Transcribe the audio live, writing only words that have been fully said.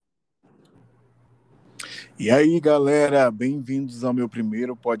E aí, galera, bem-vindos ao meu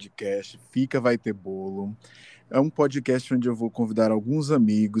primeiro podcast Fica Vai Ter Bolo. É um podcast onde eu vou convidar alguns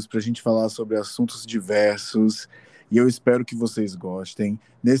amigos para a gente falar sobre assuntos diversos e eu espero que vocês gostem.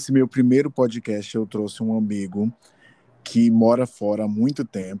 Nesse meu primeiro podcast, eu trouxe um amigo que mora fora há muito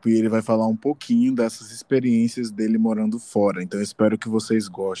tempo e ele vai falar um pouquinho dessas experiências dele morando fora. Então, eu espero que vocês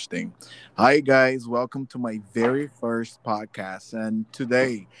gostem. Hi, guys. Welcome to my very first podcast. And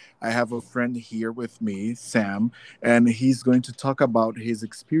today I have a friend here with me, Sam, and he's going to talk about his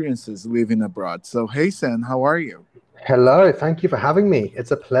experiences living abroad. So, hey, Sam, how are you? Hello, thank you for having me.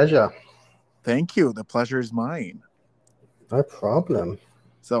 It's a pleasure. Thank you. The pleasure is mine. No problem.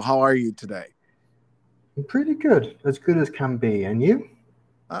 So, how are you today? I'm pretty good as can be. And you?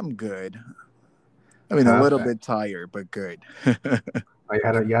 I'm good. I mean, a little Perfect. bit tired, but good. You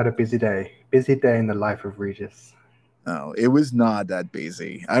had a busy day in the life of Regis. Oh, it was not that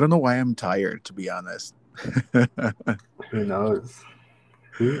busy. I don't know why I'm tired, to be honest. Who knows?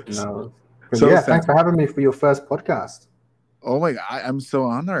 Who knows? But So, yeah, thanks for Sam, having me for your first podcast. oh my God, I'm so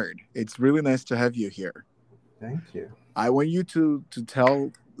honored. It's really nice to have you here. Thank you. I want you to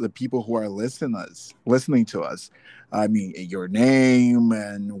tell the people who are listening to us, I mean, your name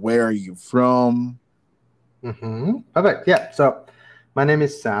and where are you from? Perfect. Yeah. So my name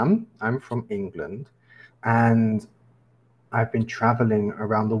is Sam. I'm from England, and I've been traveling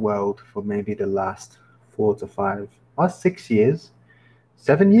around the world for maybe the last 4 to 5 or 6 years,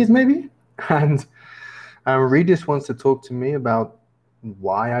 7 years maybe. And Regis wants to talk to me about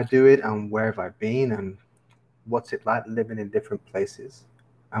why I do it and where have I been and what's it like living in different places.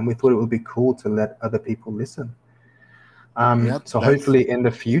 And we thought it would be cool to let other people listen. Yeah, So that's hopefully in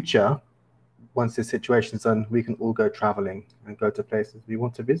the future, once this situation's done, we can all go traveling and go to places we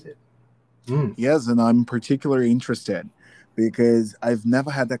want to visit. Mm. yes, and I'm particularly interested because I've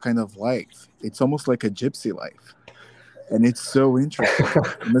never had that kind of life. It's almost like a gypsy life, and it's so interesting.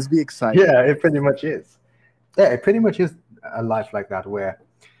 It must be exciting. Yeah, it pretty much is. Yeah, it pretty much is a life like that where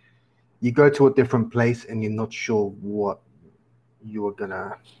you go to a different place and you're not sure what you're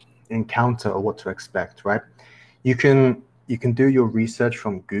gonna encounter or what to expect, right? You can do your research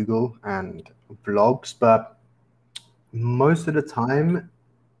from Google and vlogs, but most of the time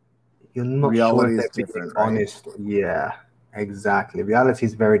you're not sure if Reality is they're being different, right? honest. Yeah, exactly. Reality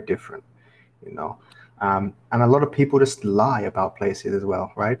is very different, you know. And a lot of people just lie about places as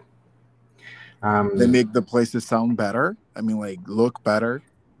well, right? They Um, make the places sound better. I mean, like look better.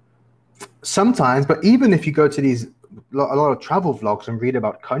 Sometimes, but even if you go to these a lot of travel vlogs and read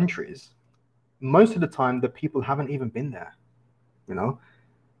about countries, most of the time the people haven't even been there, you know.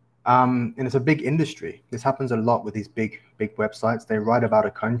 And it's a big industry. This happens a lot with these big websites. They write about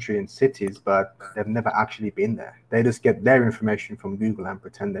a country and cities, but they've never actually been there. They just get their information from Google and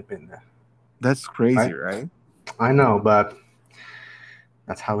pretend they've been there, That's crazy, right? right? I know, but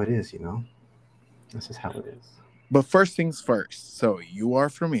that's how it is, you know. This is how it is. But first things first. So you are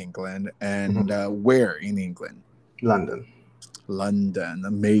from England, and Mhm. where in England? London. London.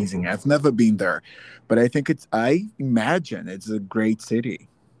 Amazing. Mhm. I've never been there, but I think it's. I imagine it's a great city.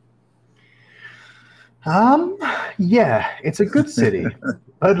 Um, yeah, it's a good city,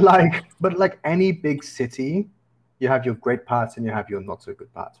 but like any big city, you have your great parts and you have your not so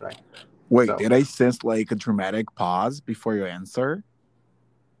good parts, right? Wait, So did I sense like a dramatic pause before you answer?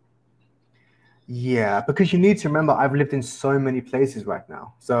 yeah, because you need to remember, I've lived in so many places right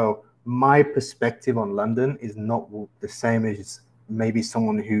now. So my perspective on London is not the same as maybe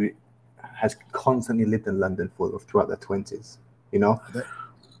someone who has constantly lived in London for throughout their 20s. You know, That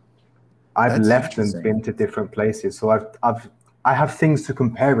I've that's left and interesting. been to different places, so I have things to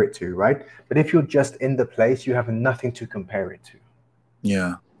compare it to, right? But if you're just in the place, you have nothing to compare it to.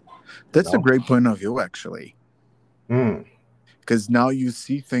 Yeah, You that's a know. great point of view actually, Mm, because now you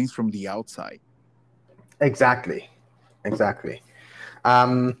see things from the outside. exactly, exactly.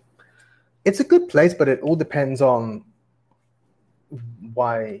 Um, it's a good place, but it all depends on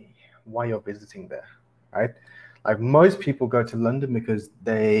why why you're visiting there, right? Like most people go to London because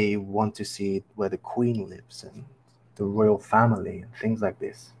they want to see where the Queen lives and the royal family and things like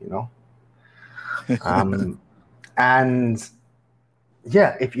this, you know. Um, and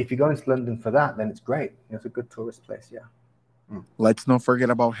yeah, if you go into London for that, then it's great. It's a good tourist place. Yeah. Mm. Let's not forget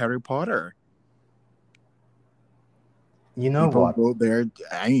about Harry Potter. You know People what? go there.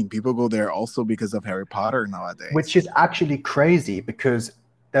 I mean, people go there also because of Harry Potter nowadays. Which is actually crazy because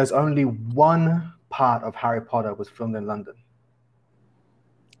there's only one part of Harry Potter was filmed in London.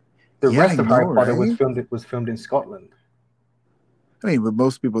 The Yeah, I rest of know, Harry Potter was right? filmed in Scotland. I mean, but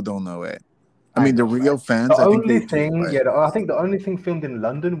most people don't know it. I I mean, the know, right? real The fans, I think only they do, thing, but yeah, I think the only thing filmed in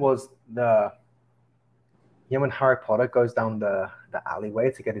London was You know when Harry Potter goes down the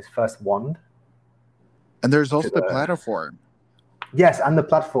alleyway to get his first wand? And there's also the platform. Yes, and the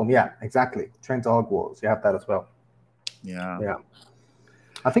platform. Yeah, exactly. Train to Hogwarts. You have that as well. Yeah. Yeah.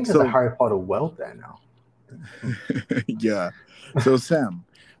 I think there's a Harry Potter world there now. Yeah. So Sam,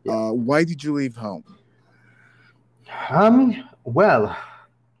 why did you leave home? Well,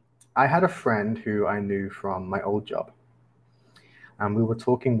 I had a friend who I knew from my old job. And we were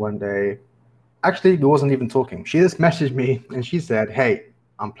talking one day. Actually, we wasn't even talking. She just messaged me and she said, "Hey,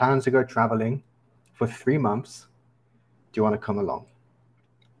 I'm planning to go traveling for 3 months. Do you want to come along?"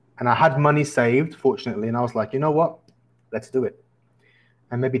 And I had money saved, fortunately. And I was like, you know what? Let's do it.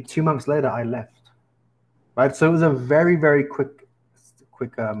 And maybe 2 months later, I left. Right. So it was a very, very quick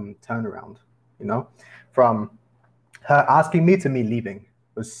turnaround, you know, from her asking me to me leaving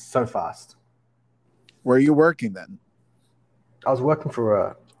was so fast. Where are you working then? I was working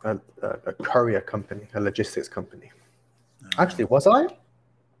for a courier company, a logistics company. Actually, was I?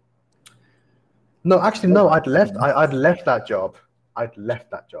 No, actually, no. I'd left that job. I'd left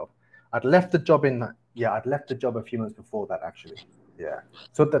the job I'd left the job a few months before that, actually. Yeah.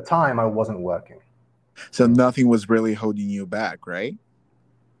 So at the time, I wasn't working. So nothing was really holding you back, right?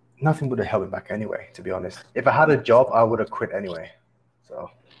 Nothing would have held me back anyway, to be honest. If I had a job, I would have quit anyway.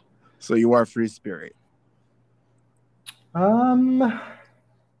 So you are free spirit. I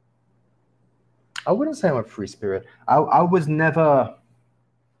wouldn't say I'm a free spirit. I was never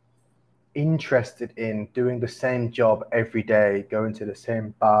interested in doing the same job every day, going to the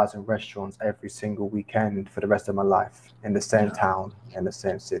same bars and restaurants every single weekend for the rest of my life in the same town, in the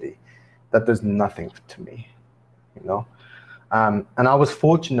same city. That does nothing to me, you know? And I was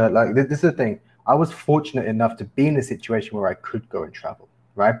fortunate, like this is the thing, I was fortunate enough to be in a situation where I could go and travel,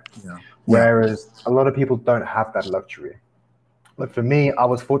 right? Yeah. Whereas a lot of people don't have that luxury. But for me, I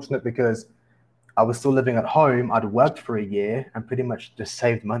was fortunate because I was still living at home. I'd worked for a year and pretty much just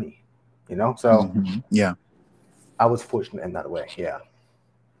saved money, you know? So yeah, I was fortunate in that way. Yeah.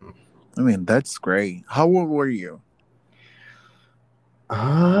 I mean, that's great. How old were you?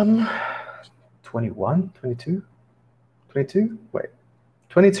 21, 22, 22. Wait,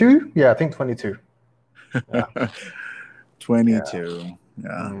 22? Yeah, I think 22. Yeah. 22.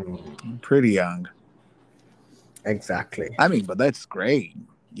 Yeah. Pretty young. Exactly. I mean, but that's great.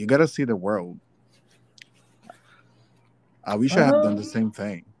 You got to see the world. I wish I had done the same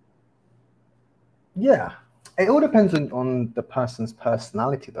thing. Yeah. It all depends on the person's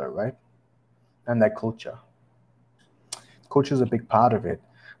personality, though, right? And their culture. Culture is a big part of it.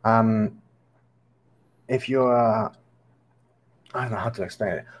 If you're, I don't know how to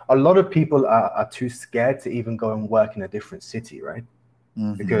explain it. A lot of people are too scared to even go and work in a different city, right?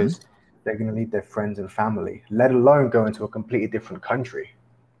 Because they're going to leave their friends and family, let alone go into a completely different country,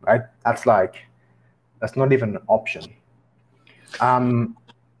 right? That's not even an option.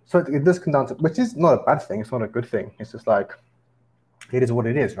 So it does come down to, which is not a bad thing. It's not a good thing. It's just like, it is what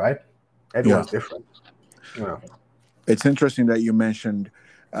it is, right? Everyone's different. You know. It's interesting that you mentioned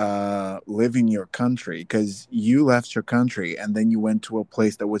living your country, because you left your country and then you went to a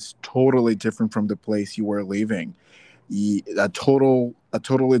place that was totally different from the place you were leaving. A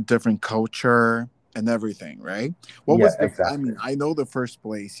totally different culture and everything, right? Exactly. I mean, I know the first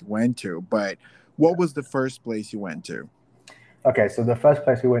place you went to, but what was the first place you went to? Okay, so the first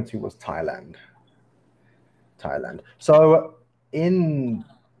place we went to was Thailand. So in,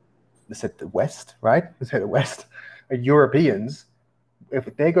 let's say the West, right? Let's say the West, Europeans, if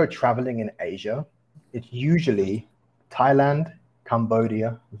they go traveling in Asia, it's usually Thailand,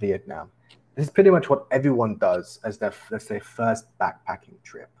 Cambodia, Vietnam. This is pretty much what everyone does as their, let's say, first backpacking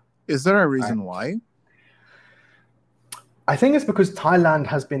trip. Is there a reason why? I think it's because Thailand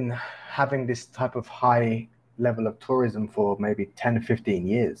has been having this type of high level of tourism for maybe 10, 15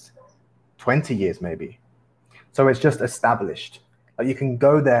 years, 20 years maybe. So it's just established. Like you can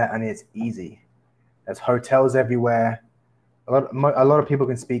go there and it's easy. There's hotels everywhere. A lot of people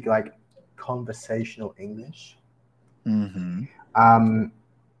can speak like conversational English.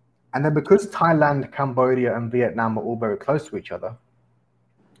 And then because Thailand, Cambodia, and Vietnam are all very close to each other,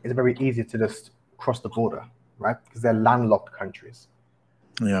 it's very easy to just cross the border, right? Because they're landlocked countries.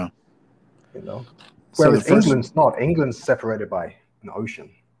 Yeah. You know? Whereas England's not. England's separated by an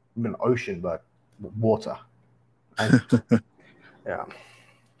ocean. An ocean, but water. And, yeah.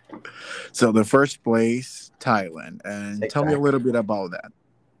 So the first place, Thailand. And tell me a little bit about that.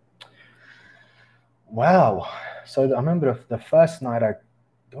 Wow. So I remember the first night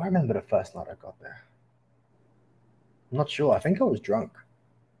do I remember the first night I got there? I'm not sure. I think I was drunk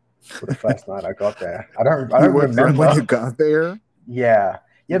for the first night I got there. I don't remember. When you got there? Yeah.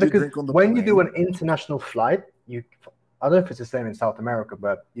 Yeah, because when you do an international flight, I don't know if it's the same in South America,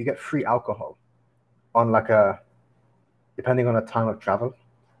 but you get free alcohol on like depending on the time of travel,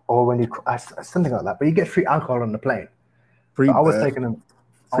 or when something like that. But you get free alcohol on the plane. Free, So I was taking booze.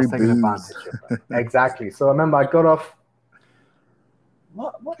 advantage of that. Exactly. So I remember I got off.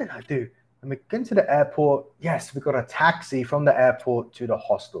 What did I do? And we get to the airport. Yes, we got a taxi from the airport to the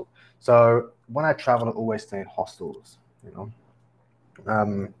hostel. So when I travel, I always stay in hostels.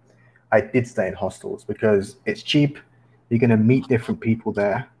 I did stay in hostels because it's cheap. You're gonna meet different people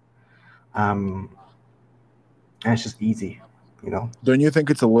there, and it's just easy. Don't you think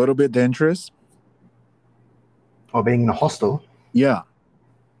it's a little bit dangerous? Or being in a hostel. Yeah.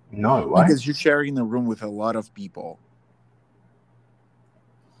 No, why? Because you're sharing a room with a lot of people.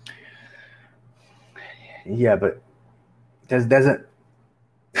 Yeah, but there's a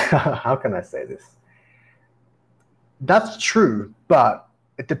how can I say this? That's true, but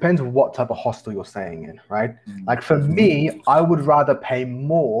it depends on what type of hostel you're staying in, right? Like for me, I would rather pay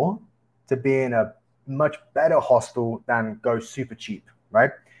more to be in a much better hostel than go super cheap,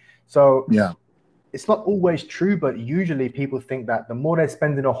 right? So yeah, it's not always true, but usually people think that the more they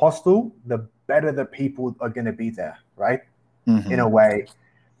spend in a hostel, the better the people are going to be there, right? In a way,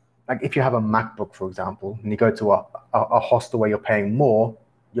 like if you have a MacBook, for example, and you go to a hostel where you're paying more,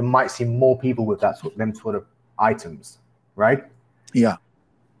 you might see more people with them sort of items, right? Yeah.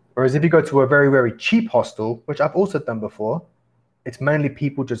 Whereas if you go to a very, very cheap hostel, which I've also done before, it's mainly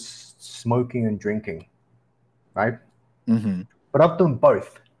people just smoking and drinking, right? But I've done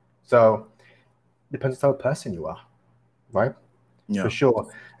both. So it depends on the type of person you are, right? Yeah. For sure.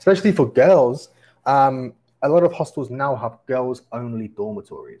 Especially for girls, a lot of hostels now have girls-only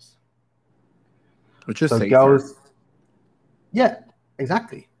dormitories. Which is so safer. Girls, yeah,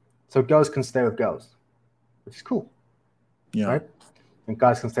 exactly. So girls can stay with girls, which is cool. Yeah. Right? And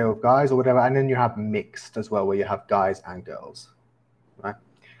guys can stay with guys or whatever. And then you have mixed as well, where you have guys and girls. Right?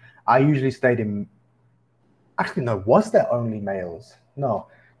 I usually stayed in. Actually, no, was there only males? No,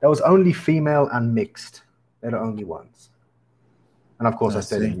 there was only female and mixed. They're the only ones. And of course, I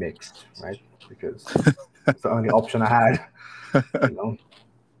stayed in mixed, right? Because it's the only option I had.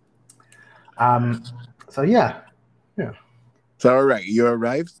 So yeah. So all right, you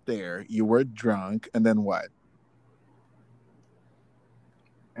arrived there. You were drunk, and then what?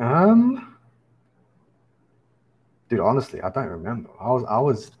 Dude, honestly, I don't remember.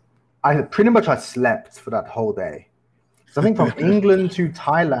 I pretty much slept for that whole day. So I think from England to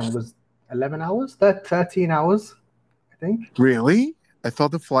Thailand was 11 hours, 13 hours, I think. Really? I thought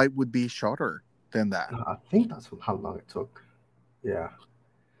the flight would be shorter than that. I think that's how long it took. Yeah.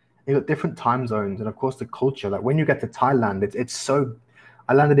 You got different time zones, and of course the culture. Like when you get to Thailand, it's so.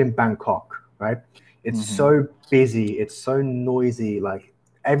 I landed in Bangkok, right? It's so busy. It's so noisy. Like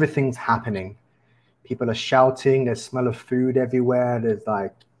everything's happening. People are shouting. There's smell of food everywhere. There's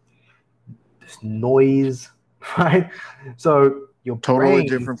noise, right? So your totally brain,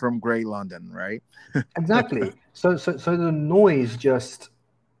 different from Grey London, right? Exactly. So the noise just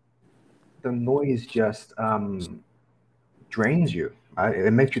drains you. Right?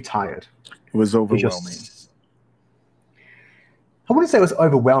 It makes you tired. It was overwhelming. I wouldn't say it was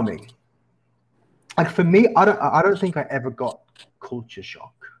overwhelming. Like for me, I don't think I ever got culture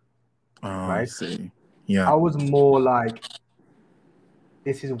shock. Oh, right? I see. Yeah. I was more like,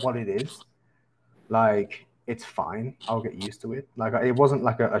 this is what it is. Like, it's fine. I'll get used to it. Like, it wasn't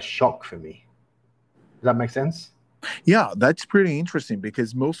like a shock for me. Does that make sense? Yeah, that's pretty interesting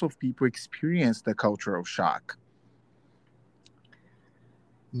because most of people experience the cultural shock.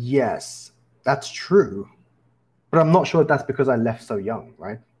 Yes, that's true. But I'm not sure that's because I left so young,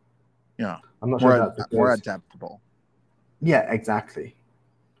 right? Yeah. I'm not sure that's because... more adaptable. Yeah, exactly.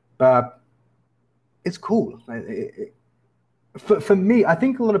 But it's cool. For me, I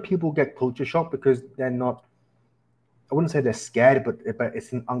think a lot of people get culture shock because they're not, I wouldn't say they're scared, but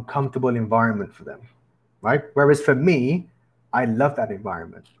it's an uncomfortable environment for them, right? Whereas for me, I love that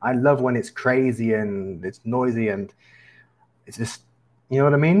environment. I love when it's crazy and it's noisy and it's just, you know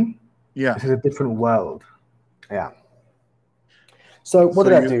what I mean? Yeah. This is a different world. Yeah. So what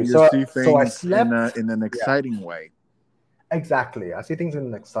did I do? So I slept in an exciting way. Exactly. I see things in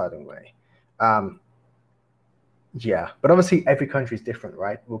an exciting way. Yeah, but obviously every country is different,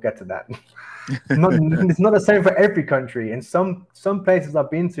 right? We'll get to that. It's not the same for every country. In some places I've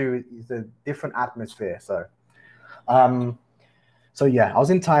been to, it's a different atmosphere. So yeah, I was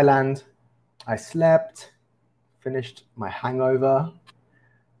in Thailand. I slept, finished my hangover,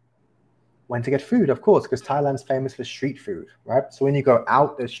 went to get food, of course, because Thailand's famous for street food, right? So when you go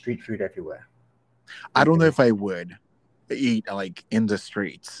out, there's street food everywhere. I don't know if I would eat like in the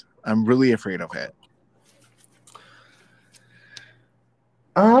streets. I'm really afraid of it.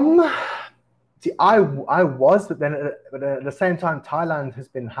 Um, See, I was, but at the same time, Thailand has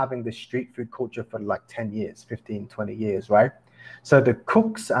been having this street food culture for like 10 years, 15, 20 years, right? So the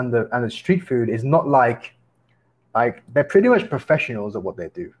cooks and the street food is not like they're pretty much professionals at what they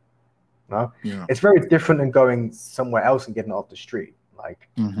do. No, Yeah. it's very different than going somewhere else and getting it off the street. Like,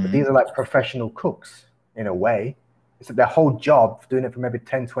 but Hmm. these are like professional cooks in a way. It's their whole job doing it for maybe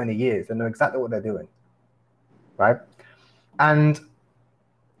 10, 20 years. They know exactly what they're doing, right? And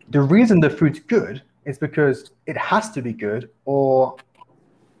the reason the food's good is because it has to be good or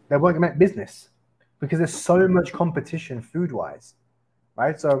they won't make business because there's so much competition food wise,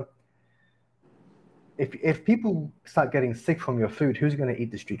 right? So if people start getting sick from your food, who's going to eat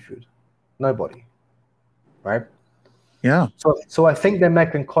the street food? Nobody, right? Yeah. So I think they're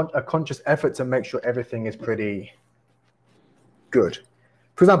making a conscious effort to make sure everything is pretty good.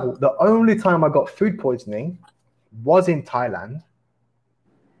 For example, the only time I got food poisoning was in Thailand,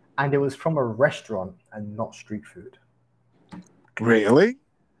 and it was from a restaurant and not street food. Really?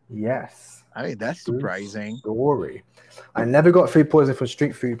 Yes. I mean, that's True surprising. story. I never got food poisoning from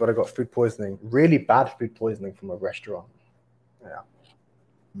street food, but I got food poisoning, really bad food poisoning from a restaurant. Yeah.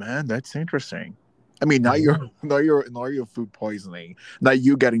 Man, that's interesting. I mean, not your food poisoning, not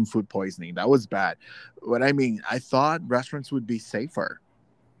you getting food poisoning. That was bad. But I mean, I thought restaurants would be safer.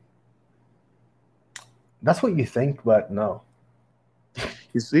 That's what you think, but no.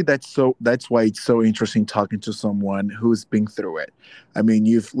 You see, that's why it's so interesting talking to someone who's been through it. I mean,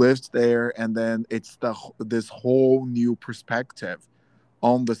 you've lived there, and then it's this whole new perspective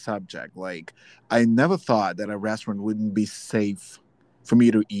on the subject. Like, I never thought that a restaurant wouldn't be safe for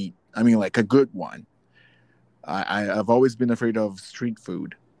me to eat. I mean, like a good one. I've always been afraid of street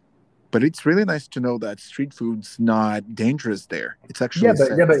food, but it's really nice to know that street food's not dangerous there. It's Yeah, actually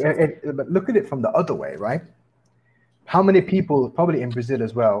but yeah, safe. but look at it from the other way, right? How many people, probably in Brazil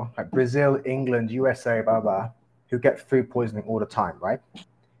as well, like Brazil, England, USA, blah blah, who get food poisoning all the time, right?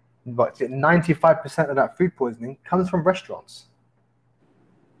 But 95% of that food poisoning comes from restaurants,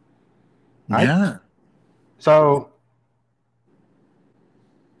 right? Yeah, So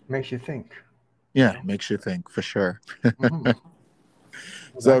makes you think. yeah, makes you think for sure. Mhm.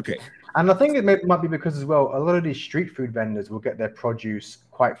 So Exactly. okay, And I think might be because as well, a lot of these street food vendors will get their produce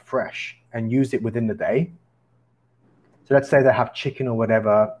quite fresh and use it within the day. So let's say they have chicken or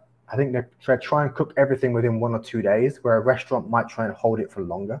whatever. I think they try and cook everything within 1 or 2 days, where a restaurant might try and hold it for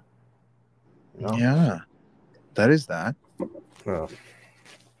longer. You know? yeah, that is that. Yeah.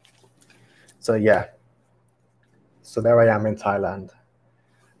 So yeah. So there I am in Thailand.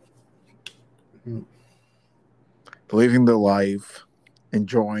 Living the life,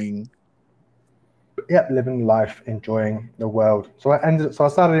 enjoying. Yep, living life, enjoying the world. So I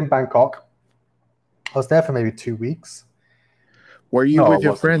started in Bangkok. I was there for maybe 2 weeks. Were you No, I with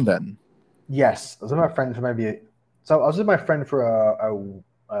your wasn't. friend then? Yes, I was with my friend for so I was with my friend for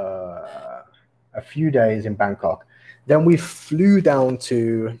a few days in Bangkok. Then we flew down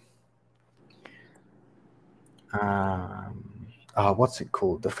to what's it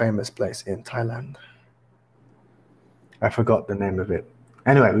called? The famous place in Thailand. I forgot the name of it.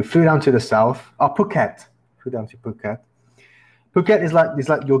 Anyway, we flew down to the south. Phuket. Flew down to Phuket. Phuket is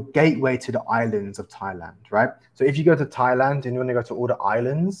like your gateway to the islands of Thailand, right? So if you go to Thailand and you want to go to all the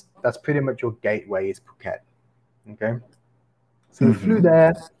islands, that's pretty much your gateway is Phuket. Okay. So we flew Hmm.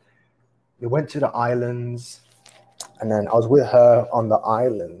 there. We went to the islands, and then I was with her on the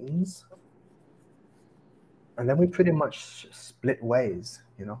islands, and then we pretty much split ways,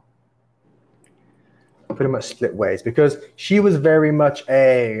 pretty much split ways because she was very much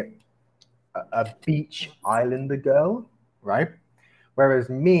a beach islander girl, right? Whereas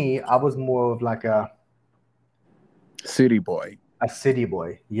me, I was more of like City boy. a city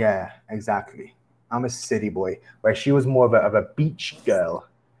boy. Yeah, exactly. I'm a city boy, where she was more of a beach girl.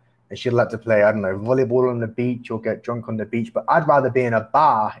 And she'd like to play, I don't know, volleyball on the beach or get drunk on the beach. But I'd rather be in a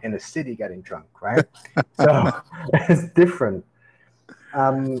bar in a city getting drunk, right? So it's different.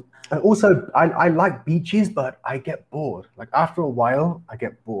 And also, I like beaches, but I get bored. Like after a while, I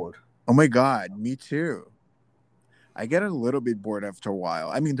get bored. Oh my God, me too. I get a little bit bored after a while.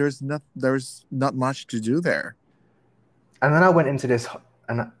 I mean, there's not much to do there. And then I went into this,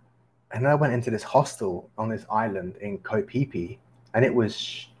 and then I went into this hostel on this island in Koh Phi Phi, and it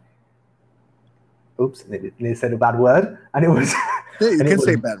was, oops, they said a bad word, and it was, Yeah, you and it can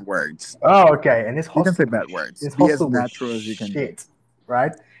say was, bad words. oh, okay, and this You can say hostel was, bad words. this Be as hostel was natural as you can be. shit,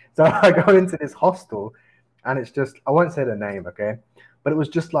 right? So I go into this hostel, and it's just, I won't say the name, okay, but it was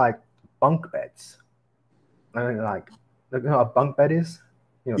just like bunk beds. I mean, like, you know what a bunk bed is?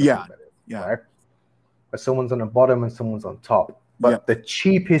 You know what a Yeah, bunk bed is, yeah. right? Where someone's on the bottom and someone's on top. but the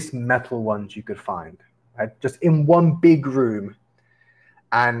cheapest metal ones you could find, right? Just in one big room,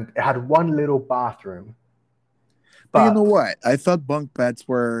 and it had one little bathroom. But you know what? I thought bunk beds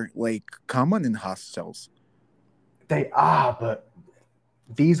were like common in hostels. They are, but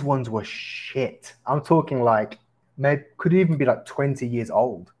these ones were shit. I'm talking like, maybe could even be like 20 years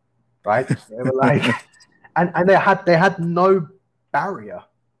old, right? They were like, and they had no barrier,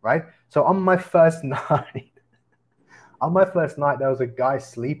 right? So on my first night, there was a guy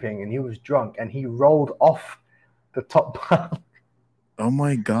sleeping and he was drunk and he rolled off the top bunk. Oh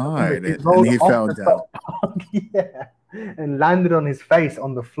my God. He And he fell down. Yeah, and landed on his face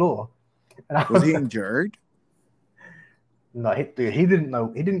on the floor. And Was he injured? No, he didn't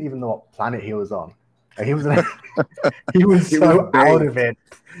know. He didn't even know what planet he was on. He was he was so out of it.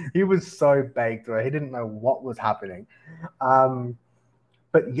 He was so baked, right? He didn't know what was happening.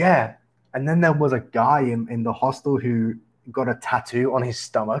 But yeah, and then there was a guy in the hostel who got a tattoo on his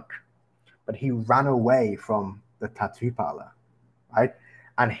stomach, but he ran away from the tattoo parlor, right?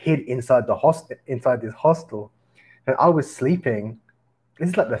 And hid inside this hostel. And I was sleeping.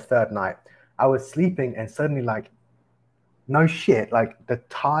 This is like the third night. I was sleeping and suddenly, like, no shit, like the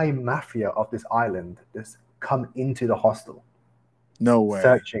Thai mafia of this island just come into the hostel. No way.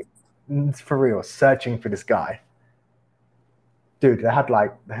 Searching. It's for real, searching for this guy. Dude, they had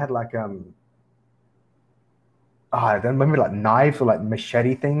like maybe like knives or like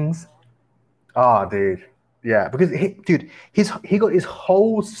machete things. Oh, dude. Yeah, because he got his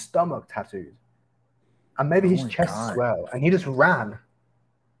whole stomach tattooed. And maybe his chest as well. And he just ran.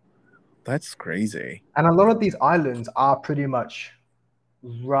 That's crazy. And a lot of these islands are pretty much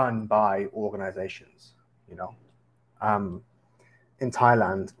run by organizations, you know, in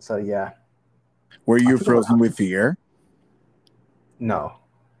Thailand. So yeah. Were you frozen with fear? No,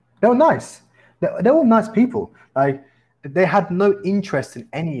 they were nice. They were nice people. Like, they had no interest in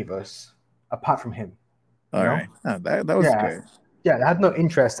any of us apart from him. All right. Oh, that was good. Yeah, they had no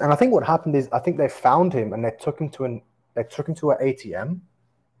interest. And I think what happened is, I think they found him and they took him to an ATM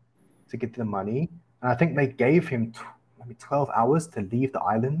to get the money. And I think they gave him maybe 12 hours to leave the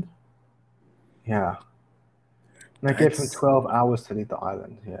island. Yeah. And they gave him 12 hours to leave the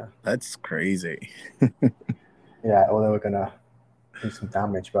island. Yeah. That's crazy. Yeah, or they were going to do some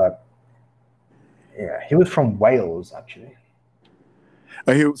damage. But yeah, he was from Wales, actually.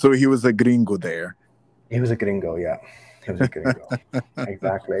 So he was a gringo there. He was a gringo, yeah. He was a gringo.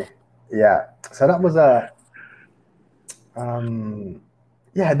 Exactly. Yeah. So that was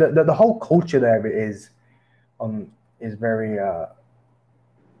yeah, the whole culture there is very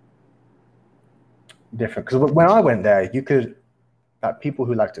different. Because when I went there, you could, like, people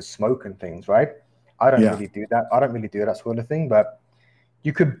who like to smoke and things, right? I don't really do that. I don't really do that sort of thing, but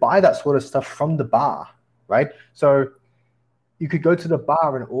you could buy that sort of stuff from the bar, right? So you could go to the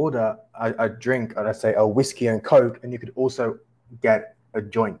bar and order a drink, let's say a whiskey and Coke, and you could also get a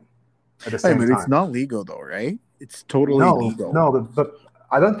joint at the same time. It's not legal though, right? It's totally legal. No, but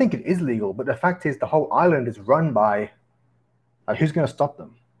I don't think it is legal. But the fact is, the whole island is run by, like, who's going to stop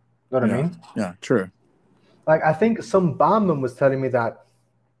them? You know what I mean? Yeah, true. Like, I think some barman was telling me that,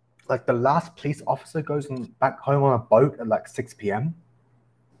 like, the last police officer goes back home on a boat at like 6 p.m.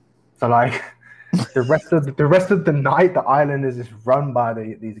 So, like, the rest of the night, the island is just run by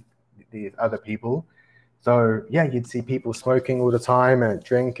these other people. So yeah, you'd see people smoking all the time and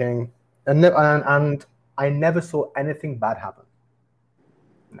drinking, and I never saw anything bad happen.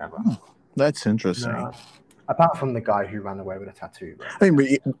 Never. That's interesting. No. Apart from the guy who ran away with a tattoo. I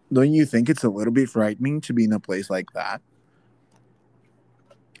mean, don't you think it's a little bit frightening to be in a place like that?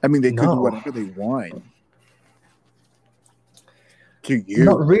 I mean, they could do whatever they want to you.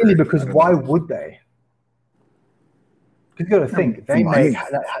 Not really, because why would they? Because you got to think, they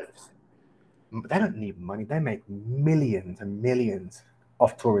don't need money. They make millions and millions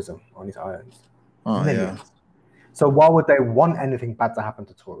off tourism on these islands. Oh, millions. Yeah. So why would they want anything bad to happen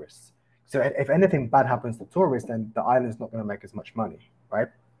to tourists? So if anything bad happens to tourists, then the island's not going to make as much money, right?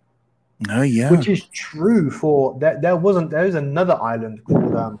 Oh, yeah. Which is true for there's another island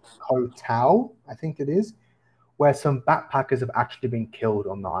called Koh Tao, I think it is, where some backpackers have actually been killed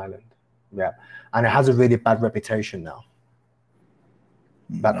on the island. Yeah. And it has a really bad reputation now.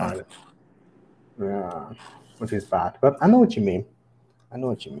 That island. Yeah. Which is bad. But I know what you mean.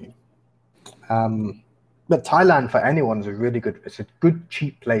 But Thailand, for anyone, is it's a good,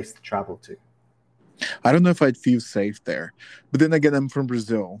 cheap place to travel to. I don't know if I'd feel safe there. But then again, I'm from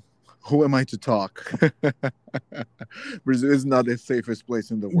Brazil. Who am I to talk? Brazil is not the safest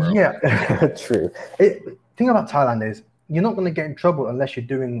place in the world. Yeah, true. The thing about Thailand is, you're not going to get in trouble unless you're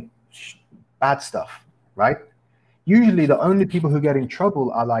doing bad stuff, right? Usually, the only people who get in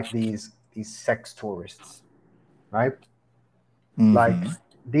trouble are like these sex tourists, right? Like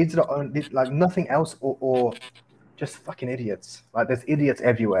Mm-hmm. these are the only, like nothing else, or just fucking idiots. Like there's idiots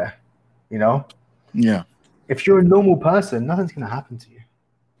everywhere, you know. Yeah. If you're a normal person, nothing's gonna happen to you,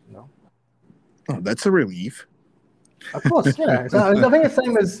 you know. Oh, that's a relief. Of course, yeah. So I think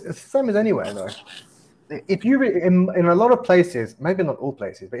it's the same as anywhere though. If you in a lot of places, maybe not all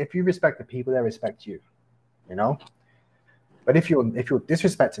places, but if you respect the people, they respect you, you know. But if you're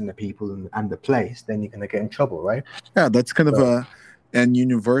disrespecting the people and the place, then you're gonna get in trouble, right? Yeah, that's kind of So, an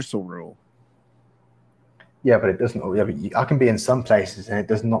universal rule. yeah, but it doesn't. Yeah, but I can be in some places and it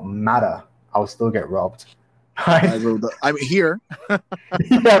does not matter. I'll still get robbed. Right? I'm here.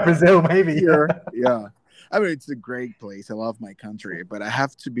 Yeah, Brazil, maybe. Here, yeah. I mean, it's a great place. I love my country, but I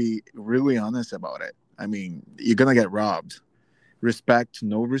have to be really honest about it. I mean, you're gonna get robbed. Respect,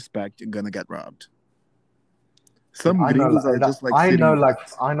 no respect, you're gonna get robbed. Dude, Some gringos are just like sitting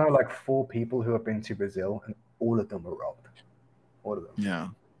ducks. I know like 4 people who have been to Brazil and all of them were robbed. All of them. Yeah,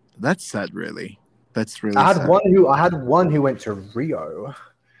 that's sad. Really, that's really I had sad. one who went to Rio,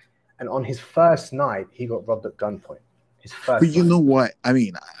 and on his first night he got robbed at gunpoint. His first. But you night. know what? I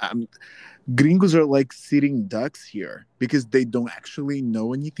mean, gringos are like sitting ducks here because they don't actually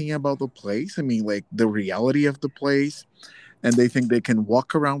know anything about the place. I mean, like the reality of the place, and they think they can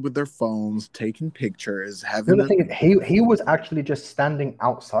walk around with their phones, taking pictures, having. The thing is, he was actually just standing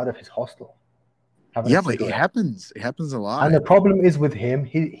outside of his hostel. Yeah, but it happens. It happens a lot. And the problem is with him,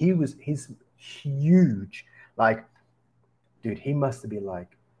 he's huge. Like, dude, he must be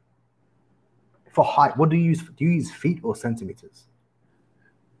like, for height. What do you use? Do you use feet or centimeters?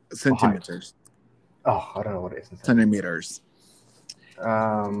 Centimeters. Oh, I don't know what it is. Centimeters. Like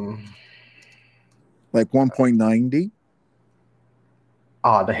 1.90.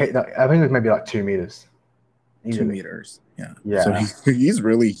 I think it was maybe like 2 meters. Easily. 2 meters. Yeah. Yeah. So he's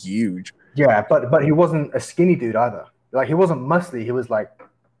really huge. Yeah, but he wasn't a skinny dude either. Like he wasn't muscly. He was like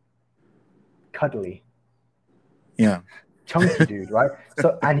cuddly. Yeah. Chunky dude, right?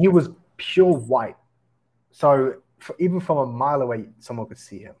 So and he was pure white. So even from a mile away, someone could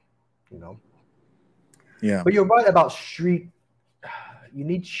see him. You know. Yeah. But you're right about street. You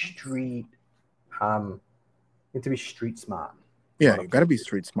need street. You need to be street smart. Yeah, you got to be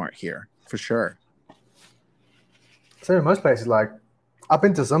street smart here for sure. So in most places, like I've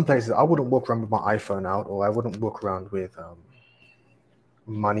been to some places, I wouldn't walk around with my iPhone out, or I wouldn't walk around with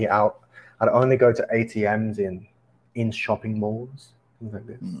money out. I'd only go to ATMs in shopping malls, things like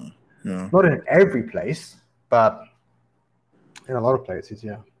this. Yeah. Not in every place, but in a lot of places,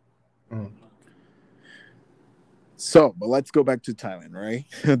 yeah. Mm. So, but let's go back to Thailand, right?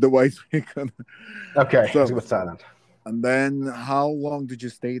 The white weekend. Okay, let's go to Thailand. And then, how long did you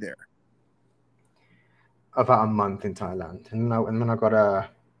stay there? About a month in Thailand, and then I got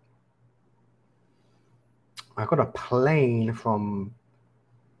a plane from.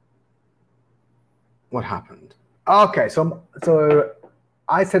 What happened? Okay, so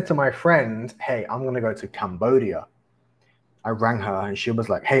I said to my friend, "Hey, I'm gonna go to Cambodia." I rang her, and she was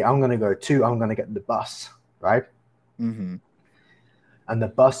like, "Hey, I'm gonna go too. I'm gonna get the bus, right?" Mm-hmm. And the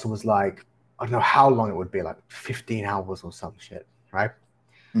bus was like, I don't know how long it would be, like 15 hours or some shit, right?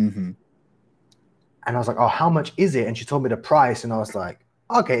 Mm-hmm. And I was like, "Oh, how much is it?" And she told me the price, and I was like,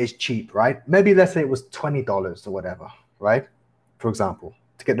 "Okay, it's cheap, right? Maybe let's say it was $20 or whatever, right? For example,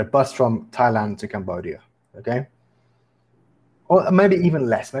 to get the bus from Thailand to Cambodia, okay? Or maybe even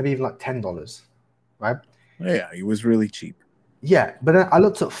less, maybe even like $10, right?" Yeah, it was really cheap. Yeah, but then I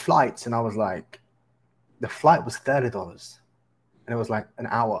looked at flights, and I was like, the flight was $30, and it was like an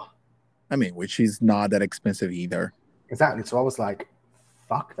hour. I mean, which is not that expensive either. Exactly. So I was like,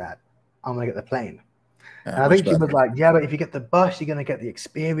 "Fuck that! I'm gonna get the plane." And I think she was like, "Yeah, but if you get the bus, you're gonna get the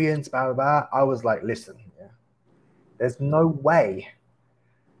experience, blah blah blah." I was like, "Listen, yeah, there's no way,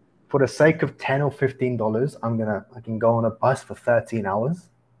 for the sake of $10 or $15, I can go on a bus for 13 hours.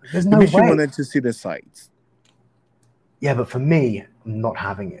 There's no way." She wanted to see the sights. Yeah, but for me, I'm not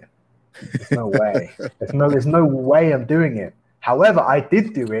having it. There's no way. There's no way I'm doing it. However, I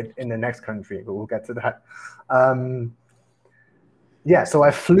did do it in the next country, but we'll get to that. Yeah, so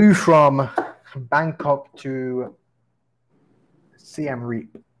I flew from Bangkok to Siem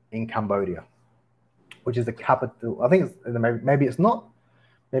Reap in Cambodia, which is the capital. I think maybe it's not.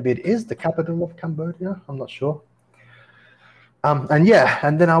 Maybe it is the capital of Cambodia. I'm not sure. And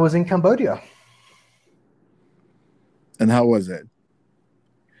then I was in Cambodia. And how was it?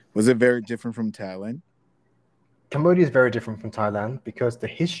 Was it very different from Thailand? Cambodia is very different from Thailand because the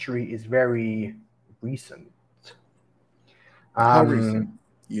history is very recent. How recent?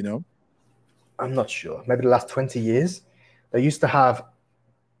 You know? I'm not sure, maybe the last 20 years, they used to have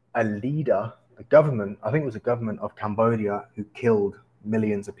a leader, the government, I think it was the government of Cambodia, who killed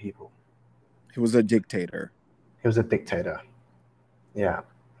millions of people. He was a dictator. He was a dictator. Yeah,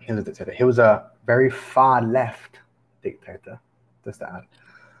 he was a dictator. He was a very far left dictator, just to add.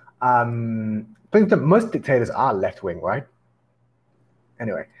 I think that most dictators are left wing, right?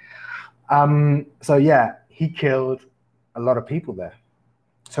 Anyway, so yeah, he killed a lot of people there.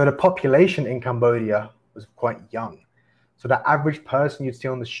 So the population in Cambodia was quite young. So the average person you'd see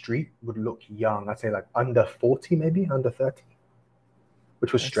on the street would look young. I'd say like under 40, maybe under 30,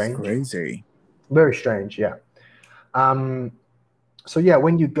 which was strange. Crazy. Very strange, yeah. So yeah,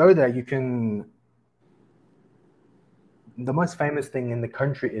 when you go there, you can. The most famous thing in the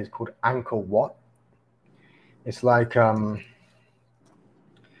country is called Angkor Wat. It's like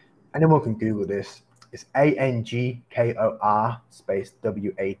anyone can Google this. It's ANGKOR space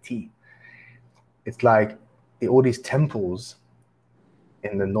WAT. It's like all these temples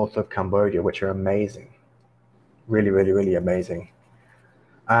in the north of Cambodia, which are amazing. Really, really, really amazing.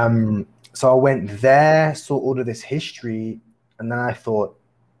 So I went there, saw all of this history, and then I thought,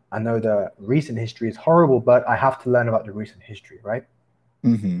 I know the recent history is horrible, but I have to learn about the recent history, right?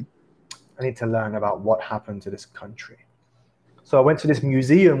 Mm-hmm. I need to learn about what happened to this country. So I went to this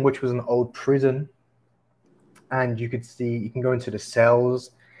museum, which was an old prison, and you can go into the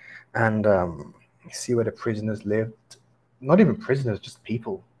cells and see where the prisoners lived. Not even prisoners, just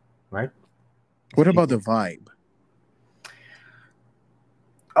people, right? What about the vibe?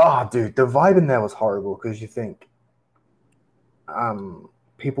 Oh, dude, the vibe in there was horrible because you think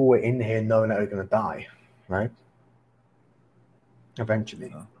people were in here knowing that they're going to die, right?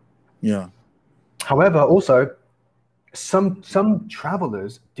 Eventually. Yeah. However, also, some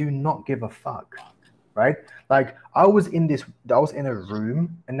travelers do not give a fuck, right? Like I was in a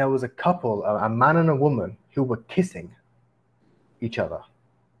room and there was a couple, a man and a woman, who were kissing each other.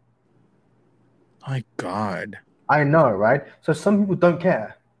 My God. I know, right? So some people don't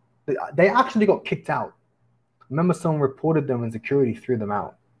care. They actually got kicked out. Remember, someone reported them and security threw them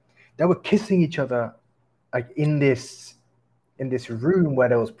out. They were kissing each other like in this room where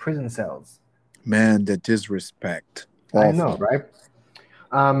there was prison cells. Man, the disrespect. Awful. I know, right?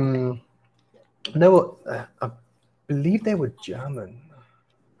 They were, I believe they were German.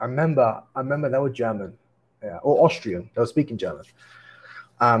 I remember they were German, yeah, or Austrian. They were speaking German.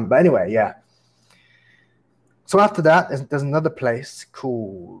 But anyway, yeah. So after that, there's another place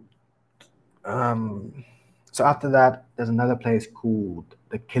called. So after that, there's another place called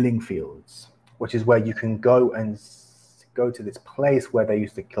the Killing Fields, which is where you can go to this place where they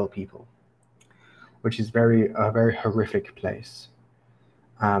used to kill people, which is a very horrific place.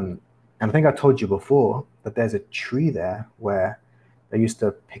 And I think I told you before that there's a tree there where they used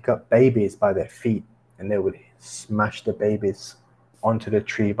to pick up babies by their feet and they would smash the babies onto the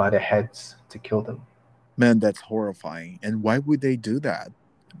tree by their heads to kill them. Man, that's horrifying. And why would they do that?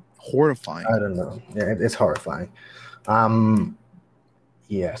 Horrifying. I don't know. Yeah, it's horrifying.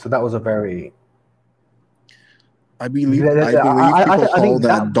 Yeah, so that was a very. I believe people call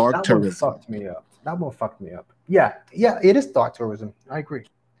that dark tourism. That one fucked me up. Yeah, it is dark tourism. I agree.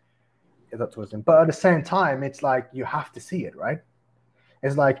 It's dark tourism, but at the same time, it's like you have to see it, right?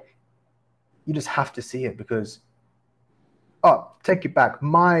 It's like you just have to see it because. Oh, take it back.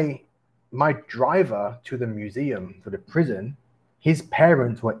 My driver to the museum, to the prison, his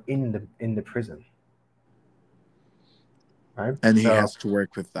parents were in the prison. Right? And he has to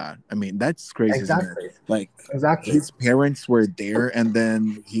work with that. I mean, that's crazy. Exactly. Like, exactly. His parents were there, and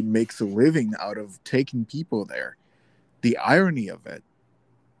then he makes a living out of taking people there. The irony of it.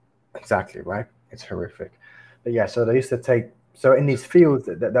 Exactly, right? It's horrific. But yeah, so they used to take. So in these fields,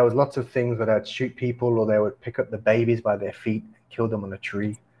 there was lots of things where they'd shoot people, or they would pick up the babies by their feet, and kill them on a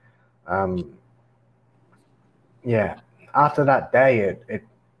tree. Yeah. After that day,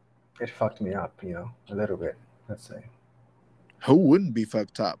 it fucked me up, a little bit. Let's say. Who wouldn't be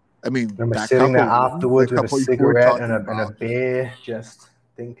fucked up? I mean, I remember sitting there afterwards with a cigarette and a beer, just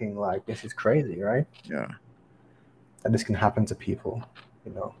thinking like, this is crazy, right? Yeah. And this can happen to people,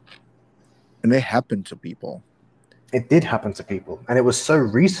 And it happened to people. It did happen to people. And it was so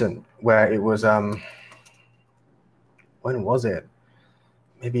recent where it was, when was it?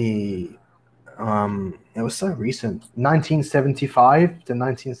 Maybe, it was so recent, 1975 to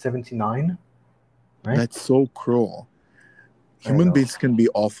 1979, right? That's so cruel. Human beings can be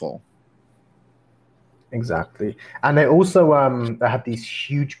awful. Exactly. And they also they had these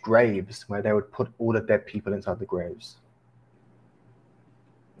huge graves where they would put all the dead people inside the graves.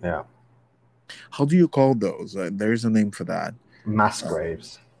 Yeah. How do you call those? There's a name for that. Mass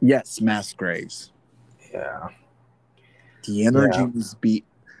graves. Yes, mass graves. Yeah. The energy Yeah. must be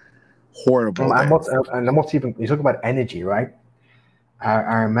horrible And there. what's even, you talk about energy, right?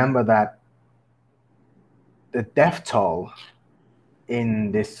 I remember that the death toll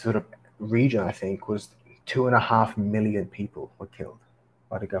in this sort of region, I think, was 2.5 million people were killed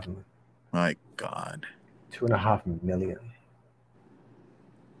by the government. My God. 2.5 million.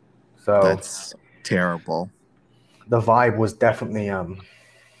 So That's terrible. the vibe was definitely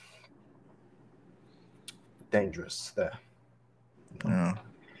dangerous there. Yeah.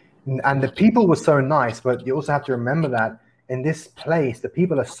 And the people were so nice, but you also have to remember that in this place, the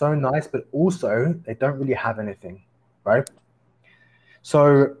people are so nice, but also they don't really have anything, right?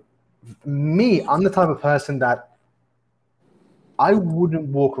 So me, I'm the type of person that I wouldn't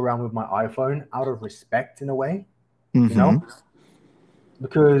walk around with my iPhone out of respect in a way, you know,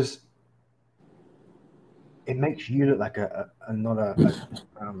 because it makes you look like an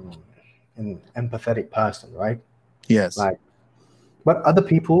empathetic person, right? Yes. Like, but other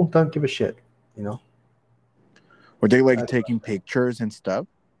people don't give a shit, you know. Were they like taking pictures and stuff?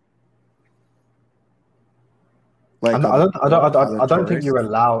 Like I don't think tourists? you're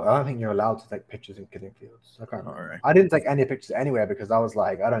allowed. I don't think you're allowed to take pictures in killing fields. I can't. All right. I didn't take any pictures anywhere because I was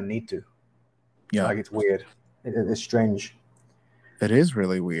like, I don't need to. Yeah. Like, it's weird. It's strange. It is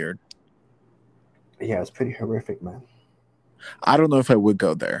really weird. Yeah, it's pretty horrific, man. I don't know if I would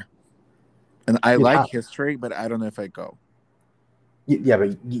go there. And I You'd like have- history, but I don't know if I go. Yeah,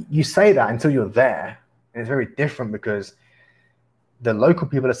 but you say that until you're there, and it's very different because the local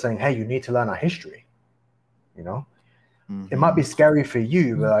people are saying, "Hey, you need to learn our history." You know, it might be scary for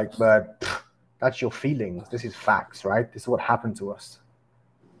you, but that's your feelings. This is facts, right? This is what happened to us.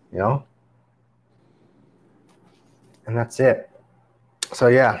 You know, and that's it. So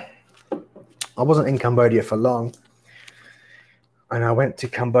yeah, I wasn't in Cambodia for long, and I went to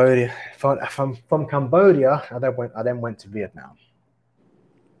Cambodia. From Cambodia, I then went to Vietnam.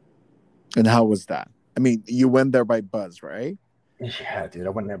 And how was that? I mean, you went there by bus, right? Yeah, dude, I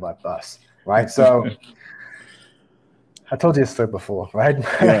went there by bus, right? So I told you this story before, right?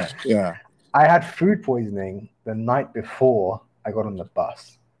 Yeah. I had food poisoning the night before I got on the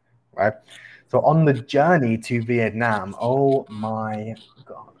bus, right? So on the journey to Vietnam, oh my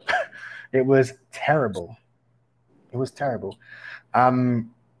God, it was terrible. It was terrible.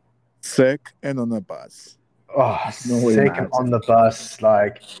 Sick and on the bus. Oh, No way, sick and Matt. on the bus,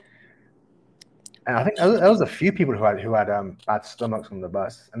 like, and I think there was a few people who had bad stomachs on the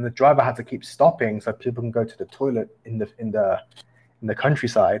bus, and the driver had to keep stopping so people can go to the toilet in the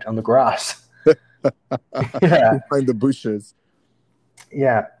countryside on the grass. Yeah, Behind the bushes.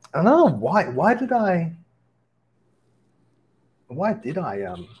 yeah. I don't know why. Why did I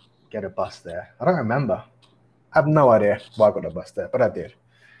get a bus there? I don't remember. I have no idea why I got a bus there, but I did.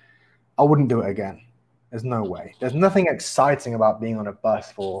 I wouldn't do it again. There's no way. There's nothing exciting about being on a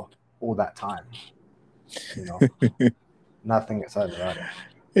bus for all that time. You know, nothing exciting about it.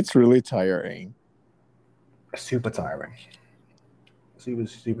 It's really tiring. Super tiring.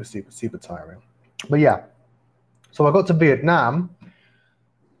 Super tiring. But yeah, so I got to Vietnam,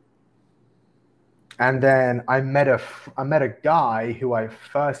 and then I met a guy who I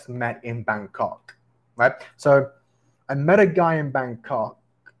first met in Bangkok, right? So I met a guy in Bangkok.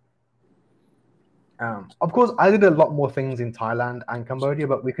 Of course, I did a lot more things in Thailand and Cambodia,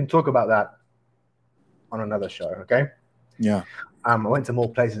 but we can talk about that on another show, okay? Yeah. I went to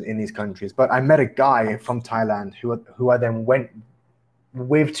more places in these countries, but I met a guy from Thailand who I then went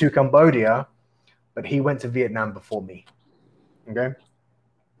with to Cambodia, but he went to Vietnam before me, okay?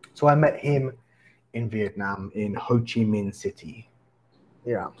 So I met him in Vietnam, in Ho Chi Minh City.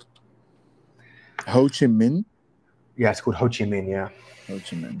 Yeah. Ho Chi Minh? Yeah, it's called Ho Chi Minh, yeah. Ho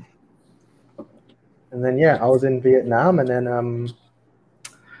Chi Minh. And then, yeah, I was in Vietnam, and then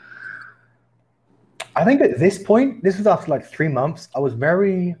I think at this point, this was after like 3 months, I was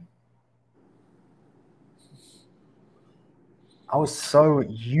so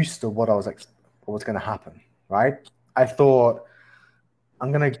used to what was going to happen, right? I thought,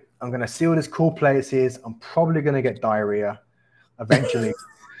 I'm gonna see all these cool places. I'm probably gonna get diarrhea eventually,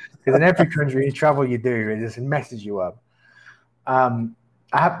 because in every country you travel, you do, it just messes you up.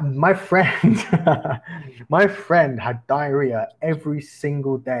 My friend had diarrhea every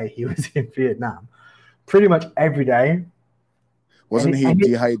single day he was in Vietnam, pretty much every day. Wasn't he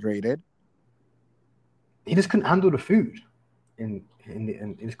dehydrated? He just couldn't handle the food. He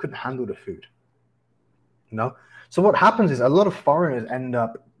just couldn't handle the food. You know. So what happens is a lot of foreigners end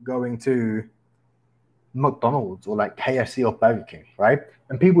up going to McDonald's or like KFC or Burger King, right?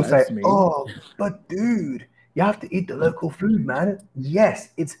 And people say, "Oh, but dude, You have to eat the local food, man. Yes,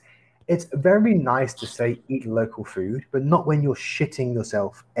 it's very nice to say eat local food, but not when you're shitting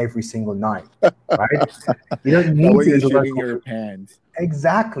yourself every single night, right? You don't Not need when to you're eat the shitting local your food. pants.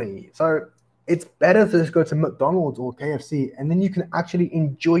 Exactly. So it's better to just go to McDonald's or KFC, and then you can actually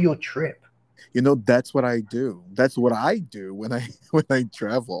enjoy your trip. That's what I do. That's what I do when I when I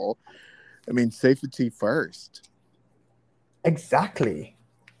travel. I mean, safety first. Exactly.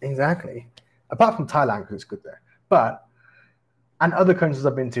 Exactly. Apart from Thailand, because it's good there. But and other countries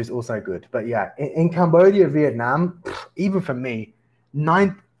I've been to is also good. But yeah, in Cambodia, Vietnam, even for me,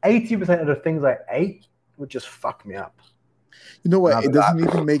 80% of the things I ate would just fuck me up. You know And what? I'll It be doesn't like,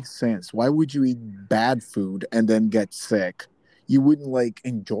 even make sense. Why would you eat bad food and then get sick? You wouldn't like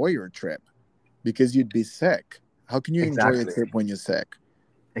enjoy your trip because you'd be sick. How can you enjoy a exactly, trip when you're sick?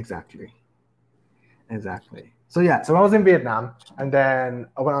 exactly, exactly. So yeah, so I was in Vietnam, and then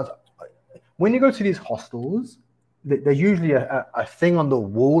when I was, when you go to these hostels, there's usually a thing on the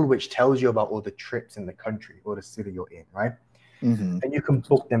wall which tells you about all the trips in the country or the city you're in, right? Mm-hmm. And you can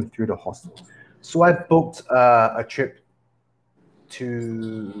book them through the hostel. So I booked a trip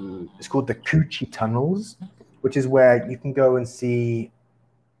to, it's called the Coochie Tunnels, which is where you can go and see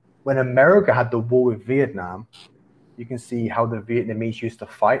when America had the war with Vietnam. You can see how the Vietnamese used to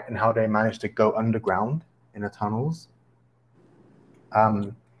fight and how they managed to go underground in the tunnels.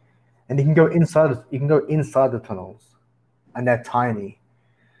 Um, and you can go inside. You can go inside the tunnels, and they're tiny.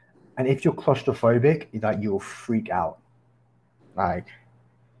 And if you're claustrophobic, you'll freak out. Like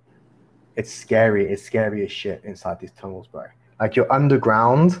it's scary. It's scary as shit inside these tunnels, bro. Like you're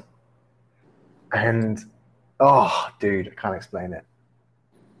underground, and oh, dude, I can't explain it.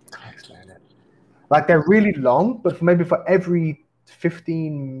 I can't explain it. Like they're really long, but maybe for every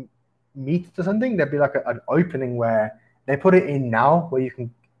 15 meters or something, there'd be like an opening where they put it in now where you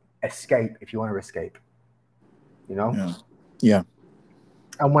can escape if you want to escape, you know? Yeah. Yeah.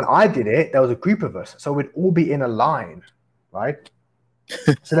 And when I did it, there was a group of us. So we'd all be in a line, right?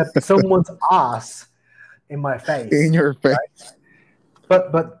 So there'd be someone's ass in my In face, your face.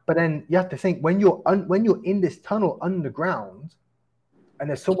 right? But then you have to think when you're in this tunnel underground and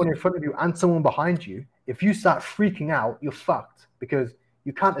there's someone in front of you and someone behind you, if you start freaking out, you're fucked because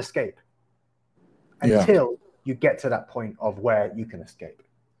you can't escape Yeah. until you get to that point of where you can escape.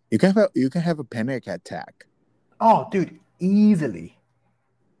 You can have a panic attack. Oh, dude, easily,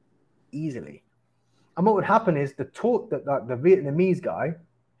 easily. And what would happen is the Vietnamese guy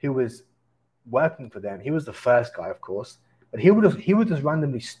who was working for them, he was the first guy, of course, but he would just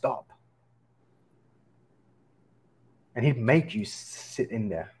randomly stop. And he'd make you sit in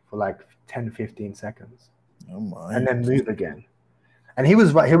there for like 10, 15 seconds. Oh my. And then move again. And he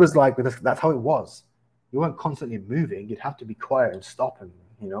was right. He was like, that's how it was. You weren't constantly moving. You'd have to be quiet and stop and,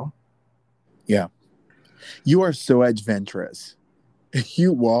 you know? Yeah. You are so adventurous.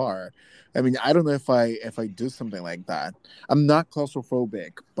 You are. I mean, I don't know if I do something like that. I'm not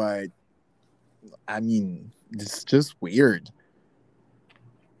claustrophobic, but I mean, it's just weird.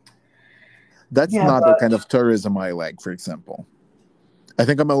 That's Yeah, not the but kind of tourism I like, for example. I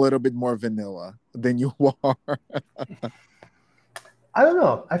think I'm a little bit more vanilla than you are. I don't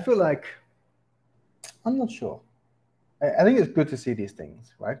know. I feel like, I'm not sure. I think it's good to see these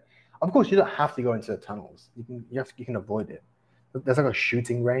things, right? Of course, you don't have to go into the tunnels. You can avoid it. There's like a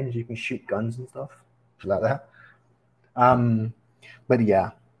shooting range. You can shoot guns and stuff like that. Um, but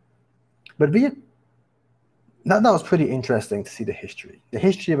yeah, but that was pretty interesting to see the history. The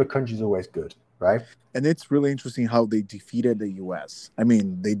history of a country is always good, right? And it's really interesting how they defeated the US. I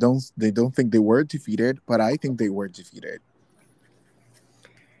mean, they don't think they were defeated, but I think they were defeated.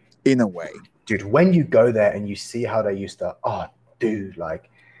 In a way. Dude, when you go there and you see how they used to, oh, dude, like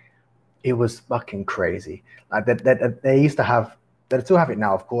it was fucking crazy. Like that they used to have, they still have it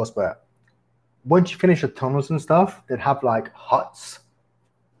now, of course, but once you finish the tunnels and stuff, they'd have like huts,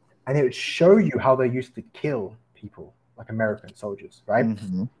 and it would show you how they used to kill people, like American soldiers, right?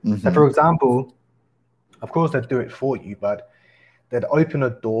 Mm-hmm. So, Mm-hmm. for example, of course they'd do it for you, but they'd open a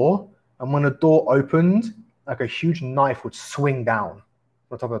door, and when the door opened, like a huge knife would swing down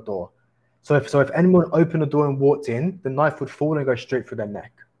on top of the door. So if anyone opened the door and walked in, the knife would fall and go straight through their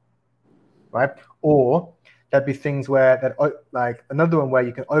neck, right? Or there'd be things where like another one where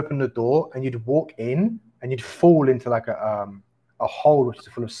you can open the door and you'd walk in and you'd fall into like a hole which is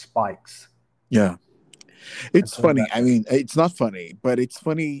full of spikes. Yeah. It's So funny. I mean, it's not funny, but it's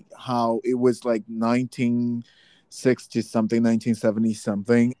funny how it was like 1960 something, 1970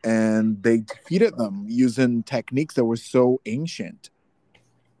 something, and they defeated them using techniques that were so ancient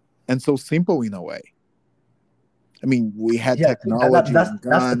and so simple in a way. I mean, we had yeah, technology and that's the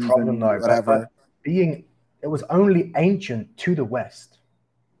guns problem and though. But whatever. being it was only ancient to the West.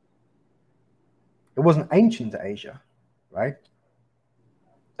 It wasn't ancient to Asia, right?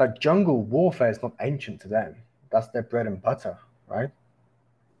 Like jungle warfare is not ancient to them. That's their bread and butter, right?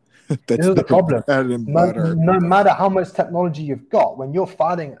 That's This is the problem. bread and No, butter. no matter how much technology you've got, when you're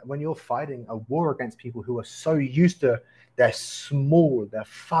fighting a war against people who are so used to, they're small, they're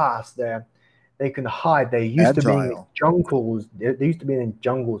fast, they can hide. They used to being in Agile. jungles. They used to being in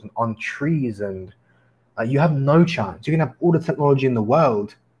jungles and on trees, and you have no chance. You can have all the technology in the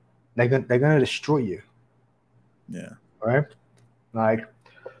world. They're gonna destroy you, Yeah. right? Like,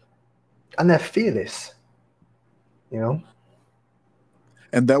 and they're fearless, you know.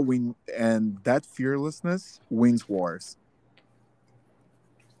 And that fearlessness wins wars.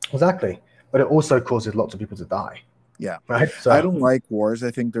 Exactly, but it also causes lots of people to die. Yeah. Right. So I don't like wars. I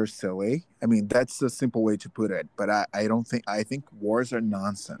think they're silly. I mean, that's a simple way to put it. But I think wars are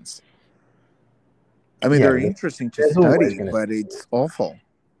nonsense. I mean, yeah, they're interesting to there's always study, gonna but it's awful.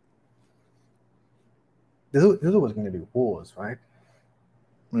 there's always going to be wars, right?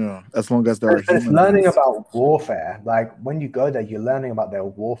 Yeah, as long as there are And it's human learning beings. about warfare. Like when you go there, you're learning about their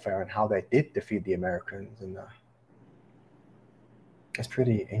warfare and how they did defeat the Americans, and it's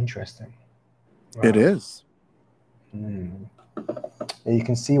pretty interesting. It is. Mm. Yeah, you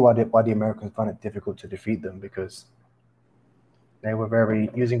can see why the Americans found it difficult to defeat them, because they were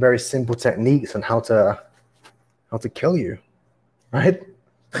using very simple techniques on how to kill you, right?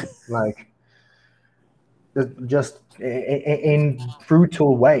 Like just in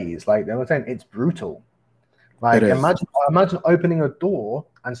brutal ways. Like they were saying, it's brutal. Like It is. imagine opening a door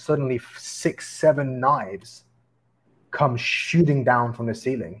and suddenly 6-7 knives come shooting down from the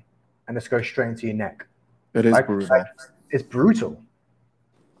ceiling and just go straight into your neck. It is Like, brutal. it's brutal.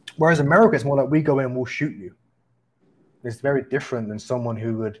 Whereas America is more like, we go in and we'll shoot you. It's very different than someone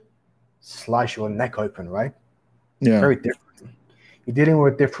who would slice your neck open, right? Yeah. Very different. You're dealing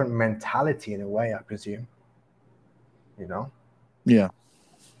with a different mentality in a way, I presume. You know? Yeah.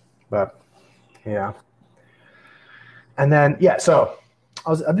 But yeah. And then so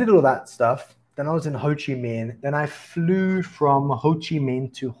I did all that stuff. Then I was in Ho Chi Minh. Then I flew from Ho Chi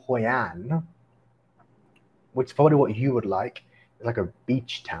Minh to Hoi An, which is probably what you would like. It's like a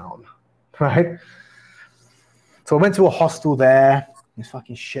beach town, right? So I went to a hostel there. This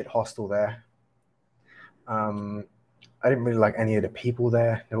fucking shit hostel there. I didn't really like any of the people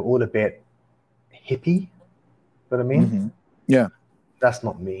there. They were all a bit hippie. You know what I mean? Mm-hmm. Yeah. That's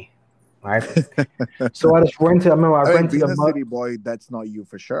not me, right? So I just rented. I remember I rented being a a city boy, that's not you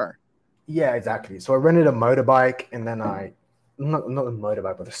for sure. Yeah, exactly. So I rented a motorbike, and then not a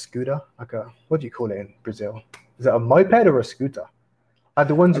motorbike, but a scooter. Like what do you call it in Brazil? Is it a moped or a scooter? Like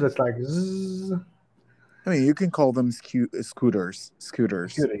the ones that's like zzz. I mean, you can call them scooters. Scooter,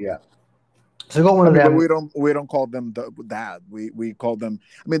 yeah. So I got one of But them. we don't call them that. We call them.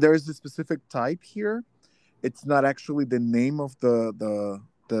 I mean, there is a specific type here. It's not actually the name of the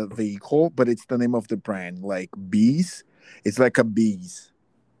vehicle, but it's the name of the brand. Like Bees, it's like a Bees.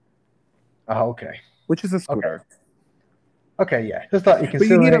 Oh, okay. Which is a scooter. Okay, yeah. Just like you can. But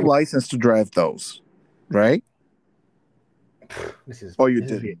you need a license to drive those, right? This is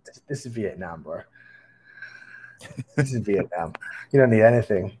Vietnam, bro. This is Vietnam. You don't need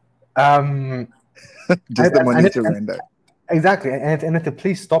anything. Just the money to rent it. Exactly, and if the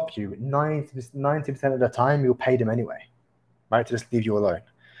police stop you, 90% of the time you'll pay them anyway, right? To just leave you alone.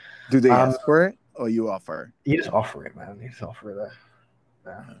 Do they ask for it or you offer? You just offer it, man. You just offer it there.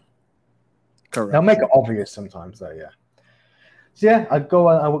 Yeah. Correct. They'll make it obvious sometimes, though. Yeah. So yeah, I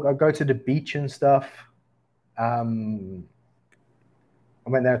go to the beach and stuff. I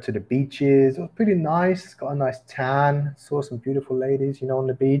went there to the beaches. It was pretty nice. Got a nice tan. Saw some beautiful ladies, on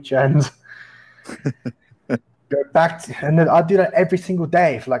the beach, and go back. And then I do that every single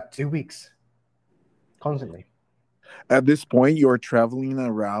day for like 2 weeks, constantly. At this point, your traveling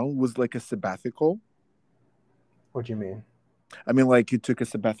around was like a sabbatical. What do you mean? I mean, like you took a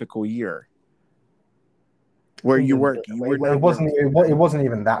sabbatical year. Where you work? It wasn't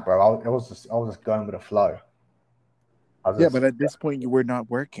even that, bro. I was just going with the flow. But at this point, you were not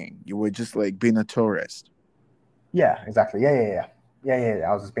working. You were just like being a tourist. Yeah, exactly. Yeah.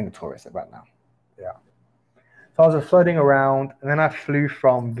 I was just being a tourist right now. Yeah. So I was just floating around, and then I flew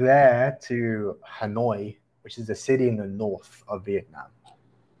from there to Hanoi, which is a city in the north of Vietnam.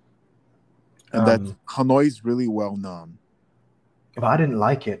 And that Hanoi is really well known. But I didn't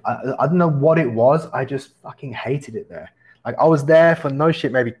like it. I don't know what it was. I just fucking hated it there. Like I was there for no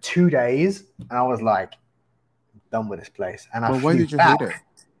shit, maybe 2 days, and I was like, done with this place. And why did you hate it?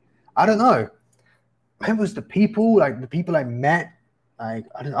 I don't know. It was the people, like the people I met. Like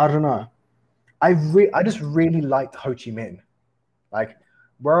I don't know. I just really liked Ho Chi Minh. Like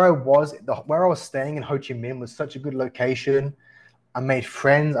where I was staying in Ho Chi Minh was such a good location. I made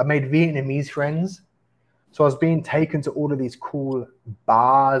friends. I made Vietnamese friends. So I was being taken to all of these cool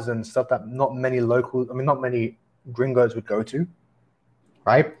bars and stuff that not many gringos would go to,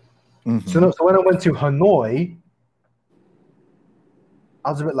 right? Mm-hmm. So when I went to Hanoi,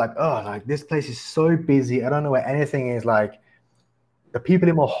 I was a bit like, oh, like this place is so busy. I don't know where anything is. Like the people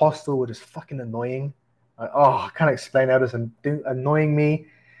in my hostel were just fucking annoying. Like, oh, I can't explain how this annoying me.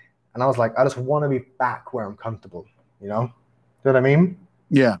 And I was like, I just want to be back where I'm comfortable, you know? You know what I mean?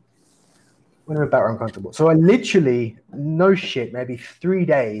 Yeah. When I'm back where I'm comfortable. So I literally, no shit, maybe 3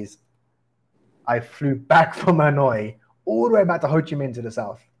 days, I flew back from Hanoi all the way back to Ho Chi Minh to the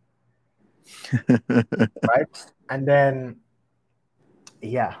south. Right? And then,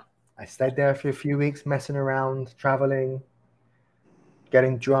 yeah, I stayed there for a few weeks, messing around, traveling,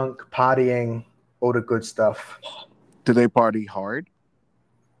 getting drunk, partying, all the good stuff. Do they party hard?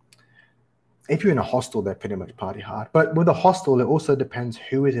 If you're in a hostel, they pretty much party hard. But with a hostel, it also depends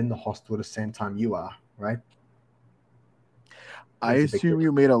who is in the hostel at the same time you are, right? I assume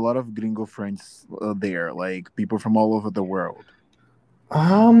you made a lot of gringo friends there, like people from all over the world.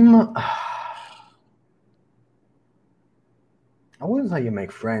 I wouldn't say you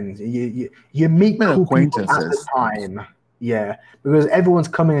make friends. You meet cool people at the time. Yeah, because everyone's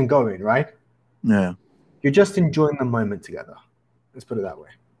coming and going, right? Yeah. You're just enjoying the moment together. Let's put it that way.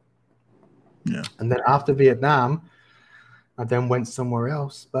 Yeah. And then after Vietnam, I then went somewhere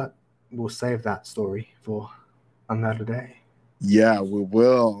else, but we'll save that story for another day. Yeah, we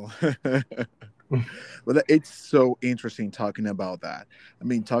will. Well, it's so interesting talking about that. I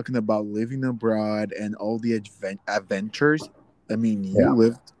mean, talking about living abroad and all the adventures. I mean,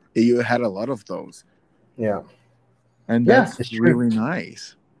 you had a lot of those. Yeah. And that's really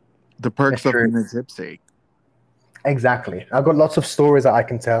nice. The perks of being a gypsy. Exactly. I've got lots of stories that I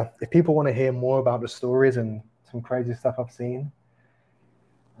can tell. If people want to hear more about the stories and some crazy stuff I've seen,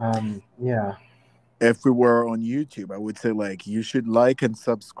 yeah. If we were on YouTube, I would say like you should like and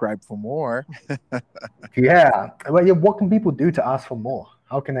subscribe for more. Yeah. Well, yeah, what can people do to ask for more?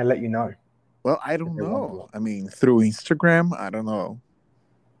 How can they let you know? Well, I don't know. I mean, through Instagram, I don't know.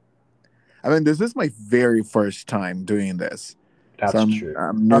 I mean, this is my very first time doing this. That's true.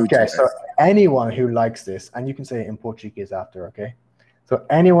 I'm new to so anyone who likes this, and you can say it in Portuguese after, okay? So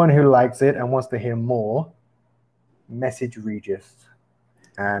anyone who likes it and wants to hear more, message Regis.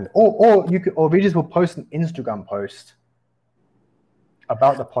 And or Regis will post an Instagram post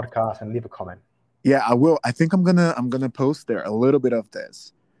about the podcast and leave a comment. Yeah, I will. I think I'm gonna post there a little bit of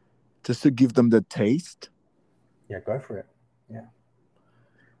this, just to give them the taste. Yeah, go for it. Yeah,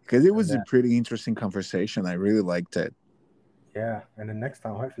 because it was a pretty interesting conversation. I really liked it. Yeah, and then next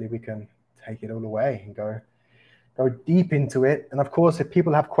time, hopefully, we can take it all away and go deep into it. And of course, if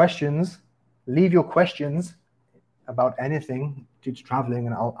people have questions, leave your questions about anything to traveling,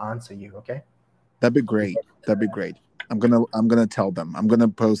 and I'll answer you. Okay? That'd be great. I'm gonna tell them. I'm gonna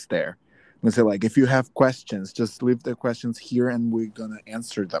post there. I'm gonna say like, if you have questions, just leave the questions here, and we're gonna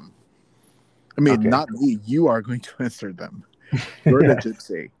answer them. I mean, not me. You are going to answer them. You're the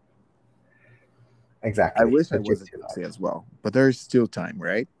gypsy. Exactly. I wish I was a gypsy as well, but there's still time,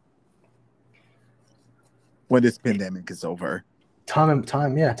 right? When this pandemic is over. Time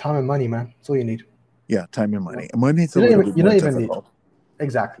and money, man. That's all you need. Yeah, time and money. Money is a little bit more difficult.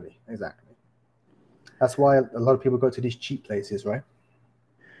 Exactly. That's why a lot of people go to these cheap places, right?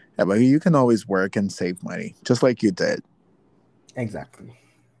 Yeah, but you can always work and save money, just like you did. Exactly.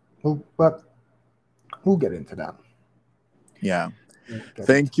 Well, but we'll get into that. Yeah.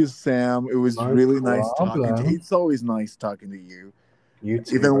 Thank you, Sam. It was really nice talking to you. It's always nice talking to you. You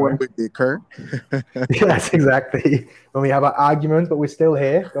too, even when we bicker. Yes, exactly. When we have our arguments, but we're still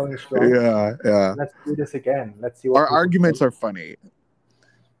here, going strong. Yeah. Let's do this again. Let's see what our arguments are funny.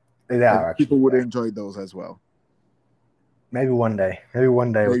 They are. People would enjoy those as well. Maybe one day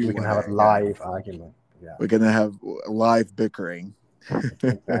we can have a live argument. Yeah. We're gonna have live bickering.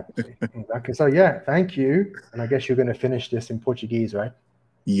 Exactly. So yeah, thank you. And I guess you're gonna finish this in Portuguese, right?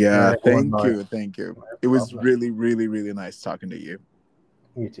 Yeah, thank you. It was really, really, really nice talking to you.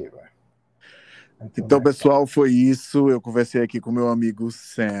 You too, bro. Então, pessoal, foi isso. Eu conversei aqui com meu amigo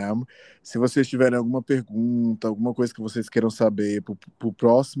Sam. Se vocês tiverem alguma pergunta, alguma coisa que vocês queiram saber para o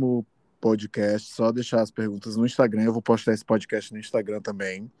próximo podcast, só deixar as perguntas no Instagram. Eu vou postar esse podcast no Instagram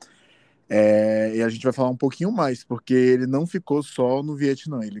também. E a gente vai falar um pouquinho mais, porque ele não ficou só no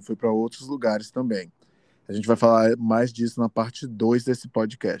Vietnã, ele foi para outros lugares também. A gente vai falar mais disso na parte 2 desse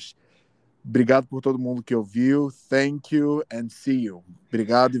podcast. Obrigado por todo mundo que ouviu. Thank you and see you.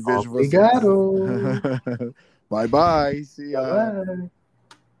 Obrigado e vejo vocês. Obrigado. Bye bye. See Bye ya. bye.